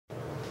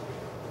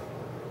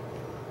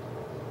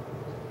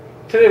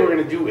Today we're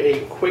going to do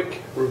a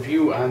quick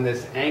review on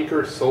this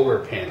Anker solar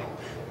panel.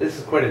 This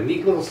is quite a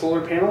neat little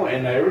solar panel,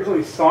 and I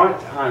originally saw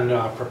it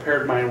on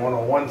Prepared Mind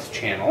 101's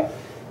channel.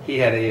 He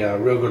had a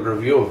real good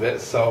review of it,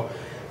 so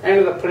I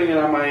ended up putting it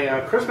on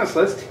my Christmas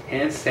list,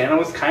 and Santa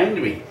was kind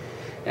to me.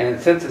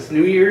 And since it's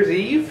New Year's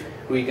Eve,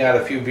 we got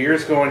a few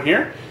beers going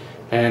here,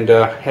 and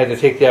had to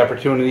take the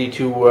opportunity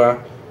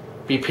to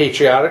be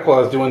patriotic while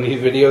I was doing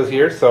these videos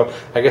here, so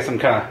I guess I'm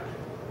kind of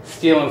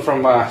stealing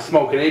from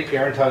Smoking Ape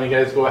here and telling you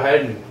guys to go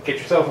ahead and get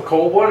yourself a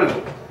cold one,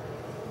 and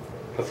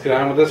let's get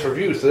on with this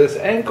review. So this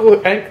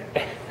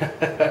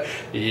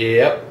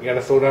yep,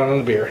 gotta slow down on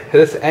the beer.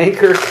 This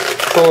Anker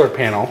solar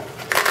panel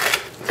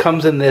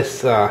comes in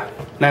this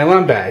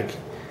nylon bag,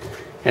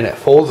 and it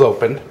folds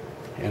open,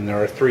 and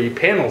there are 3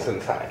 panels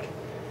inside.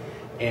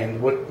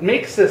 And what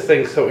makes this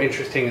thing so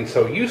interesting and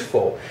so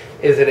useful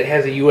is that it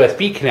has a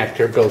USB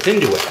connector built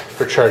into it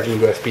for charging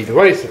USB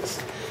devices,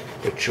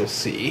 which you'll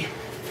see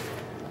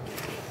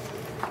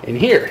in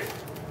here.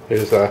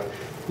 There's a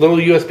little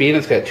USB, and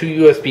it's got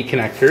 2 USB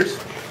connectors,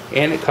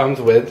 and it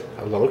comes with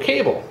a little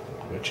cable,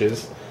 which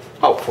is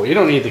helpful. You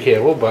don't need the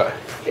cable, but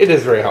it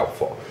is very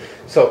helpful.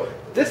 So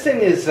this thing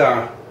is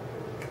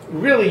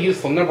really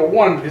useful. Number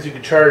one, because you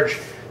can charge,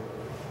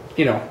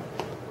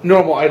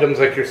 normal items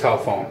like your cell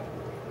phone.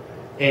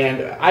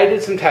 And I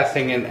did some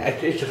testing, and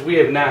it's just we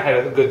have not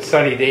had a good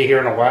sunny day here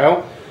in a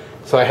while,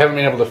 so I haven't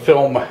been able to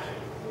film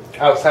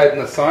outside in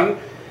the sun.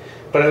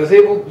 But I was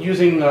able,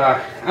 using,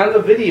 on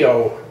the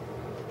video,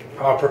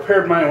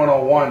 Prepared Mind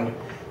 101,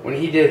 when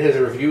he did his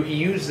review, he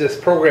used this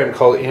program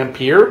called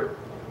Anker,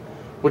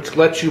 which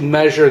lets you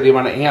measure the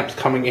amount of amps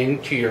coming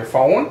into your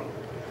phone.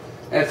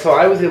 And so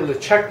I was able to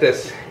check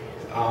this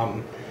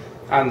on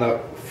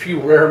the few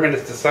rare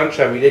minutes of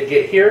sunshine we did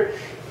get here,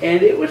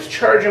 and it was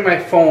charging my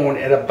phone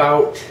at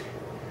about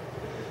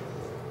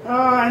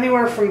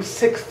anywhere from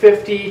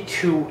 650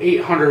 to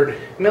 800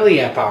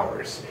 milliamp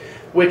hours,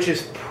 which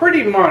is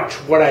pretty much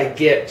what I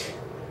get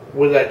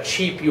with a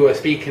cheap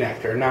USB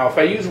connector. Now, if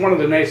I use one of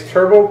the nice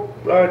turbo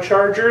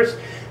chargers,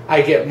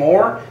 I get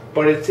more,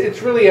 but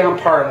it's really on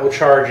par and will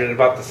charge at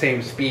about the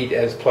same speed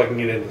as plugging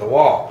it into the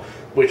wall,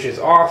 which is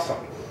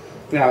awesome.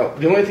 Now,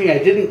 the only thing I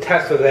didn't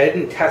test was I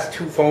didn't test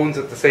 2 phones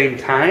at the same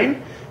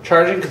time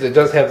charging, because it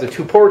does have the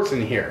 2 ports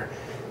in here.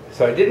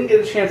 So I didn't get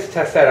a chance to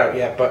test that out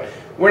yet, but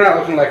we're not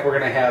looking like we're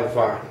going to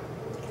have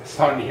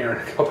sun here in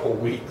a couple of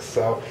weeks.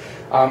 So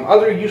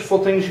other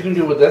useful things you can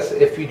do with this,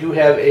 if you do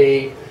have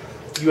a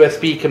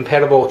USB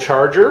compatible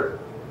charger,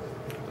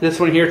 this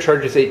one here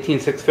charges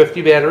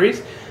 18650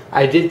 batteries.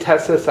 I did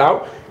test this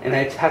out, and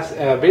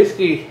I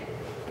basically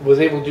was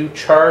able to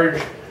charge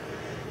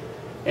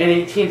an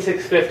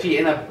 18650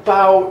 in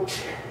about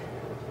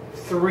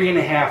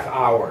 3.5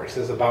 hours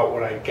is about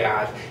what I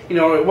got.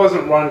 It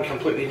wasn't run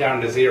completely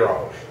down to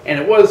 0, and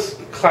it was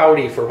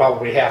cloudy for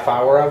probably half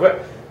hour of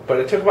it, but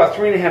it took about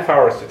 3.5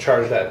 hours to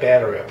charge that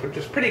battery up, which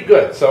is pretty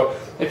good. So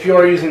if you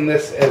are using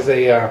this as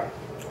a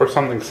or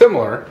something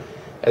similar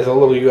as a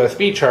little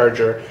USB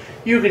charger,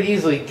 you could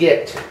easily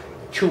get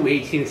 2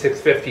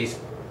 18650s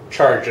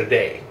charged a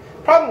day,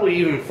 probably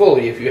even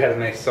fully if you had a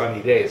nice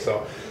sunny day.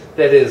 So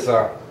that is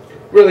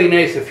really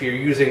nice if you're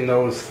using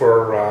those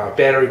for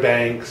battery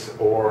banks,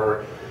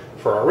 or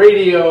for a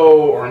radio,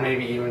 or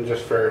maybe even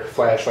just for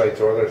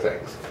flashlights or other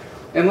things.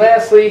 And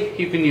lastly,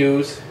 you can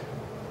use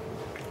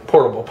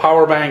portable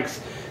power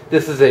banks.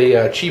 This is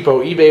a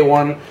cheapo eBay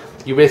one.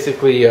 You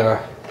basically, I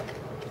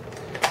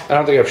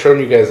don't think I've shown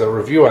you guys a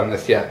review on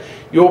this yet.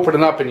 You open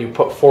it up and you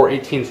put 4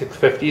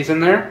 18650s in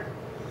there,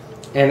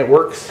 and it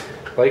works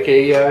like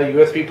a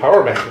USB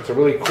power bank. It's a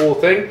really cool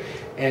thing,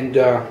 and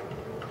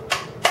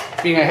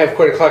being I have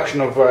quite a collection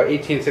of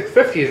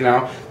 18650s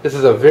now, this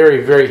is a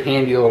very, very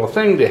handy little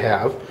thing to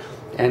have.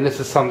 And this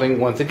is something,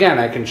 once again,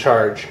 I can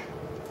charge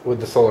with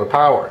the solar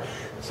power.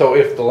 So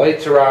if the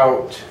lights are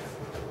out,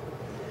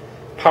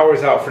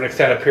 power's out for an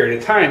extended period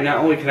of time, not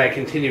only can I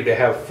continue to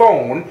have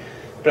phone,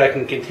 but I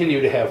can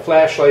continue to have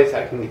flashlights,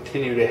 I can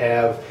continue to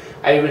have,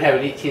 I even have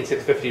an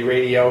 18650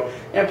 radio,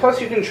 and plus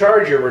you can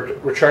charge your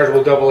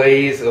rechargeable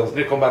AA's, those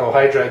nickel metal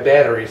hydride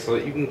batteries, so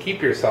that you can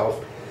keep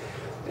yourself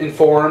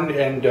informed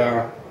and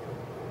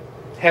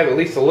have at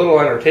least a little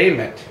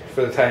entertainment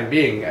for the time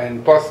being.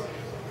 And plus,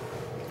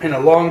 in a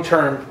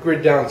long-term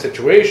grid-down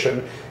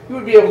situation, you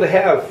would be able to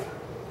have,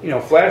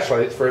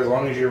 flashlights for as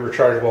long as your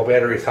rechargeable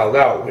batteries held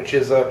out, which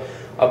is a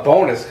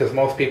bonus, because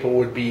most people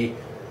would be,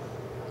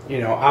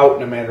 out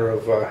in a matter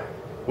of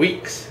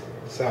weeks.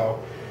 So,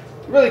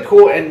 really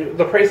cool. And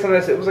the price on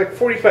this, it was like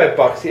 45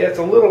 bucks. Yeah, it's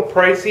a little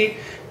pricey,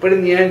 but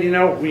in the end,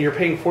 when you're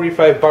paying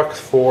 45 bucks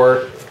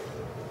for,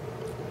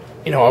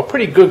 a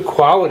pretty good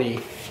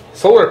quality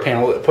solar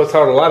panel that puts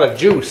out a lot of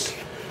juice,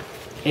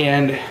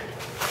 and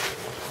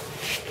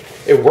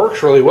it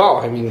works really well.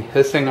 I mean,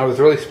 this thing, I was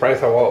really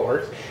surprised how well it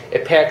works.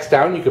 It packs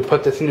down. You can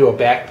put this into a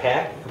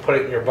backpack. You can put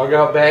it in your bug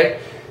out bag.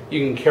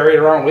 You can carry it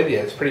around with you.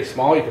 It's pretty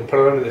small. You can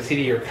put it under the seat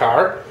of your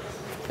car.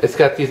 It's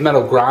got these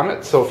metal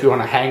grommets, so if you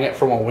want to hang it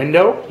from a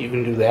window, you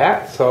can do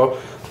that. So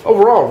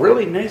overall,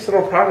 really nice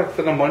little product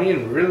for the money,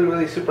 and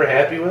really super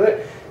happy with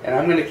it. And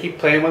I'm going to keep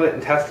playing with it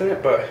and testing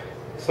it, but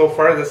so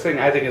far this thing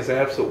I think is an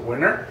absolute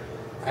winner.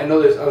 I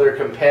know there's other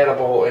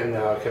compatible and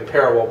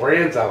comparable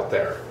brands out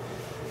there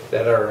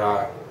that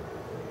are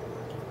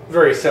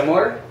very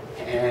similar.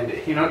 And,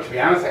 you know, to be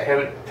honest, I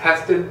haven't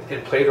tested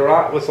and played a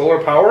lot with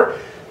solar power.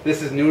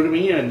 This is new to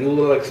me and a new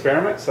little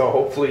experiment, so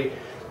hopefully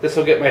this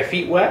will get my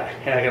feet wet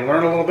and I can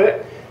learn a little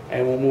bit,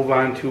 and we'll move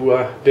on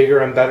to bigger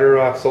and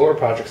better solar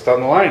projects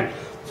down the line.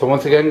 So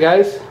once again,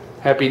 guys,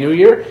 Happy New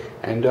Year,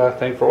 and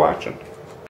thanks for watching.